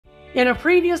In a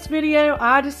previous video,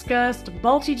 I discussed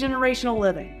multi-generational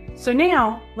living. So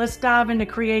now, let's dive into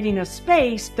creating a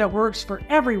space that works for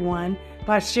everyone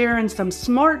by sharing some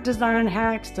smart design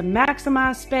hacks to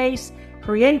maximize space,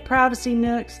 create privacy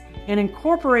nooks, and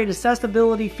incorporate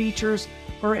accessibility features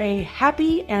for a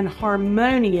happy and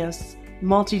harmonious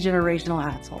multi-generational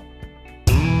household.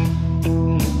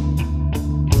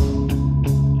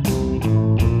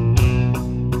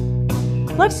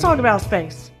 Let's talk about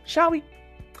space, shall we?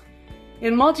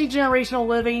 In multi-generational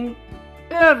living,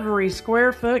 every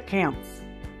square foot counts.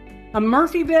 A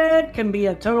Murphy bed can be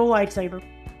a total lifesaver.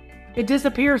 It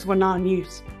disappears when not in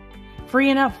use,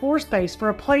 freeing up floor space for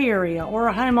a play area or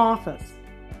a home office.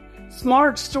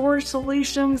 Smart storage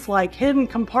solutions like hidden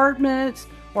compartments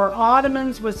or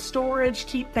ottomans with storage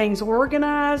keep things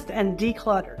organized and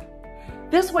decluttered.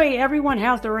 This way, everyone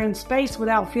has their own space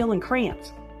without feeling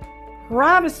cramped.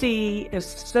 Privacy is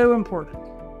so important.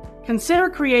 Consider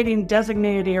creating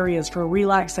designated areas for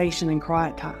relaxation and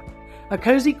quiet time. A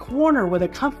cozy corner with a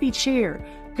comfy chair,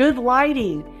 good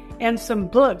lighting, and some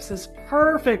books is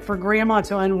perfect for grandma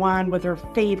to unwind with her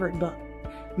favorite book.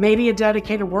 Maybe a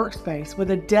dedicated workspace with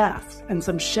a desk and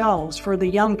some shelves for the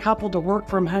young couple to work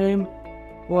from home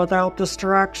without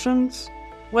distractions.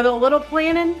 With a little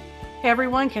planning,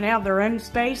 everyone can have their own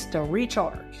space to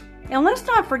recharge. And let's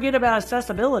not forget about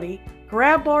accessibility.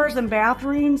 Grab bars in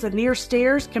bathrooms and near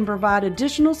stairs can provide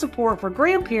additional support for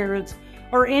grandparents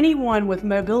or anyone with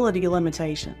mobility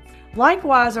limitations.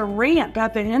 Likewise, a ramp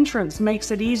at the entrance makes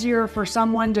it easier for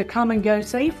someone to come and go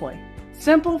safely.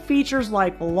 Simple features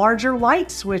like larger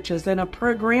light switches and a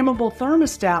programmable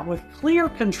thermostat with clear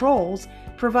controls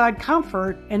provide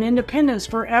comfort and independence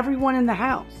for everyone in the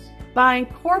house. By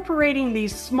incorporating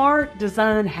these smart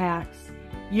design hacks,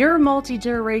 your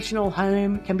multi-generational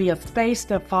home can be a space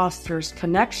that fosters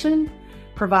connection,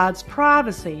 provides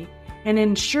privacy, and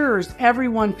ensures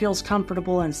everyone feels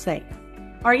comfortable and safe.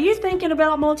 Are you thinking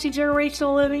about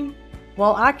multi-generational living?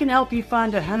 Well, I can help you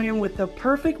find a home with the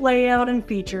perfect layout and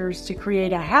features to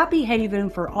create a happy haven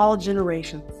for all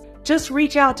generations. Just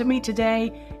reach out to me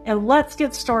today and let's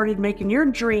get started making your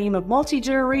dream of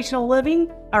multi-generational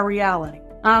living a reality.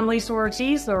 I'm Lisa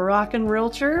Ortiz, the Rockin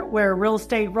Realtor, where real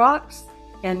estate rocks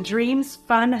and dreams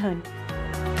find a home.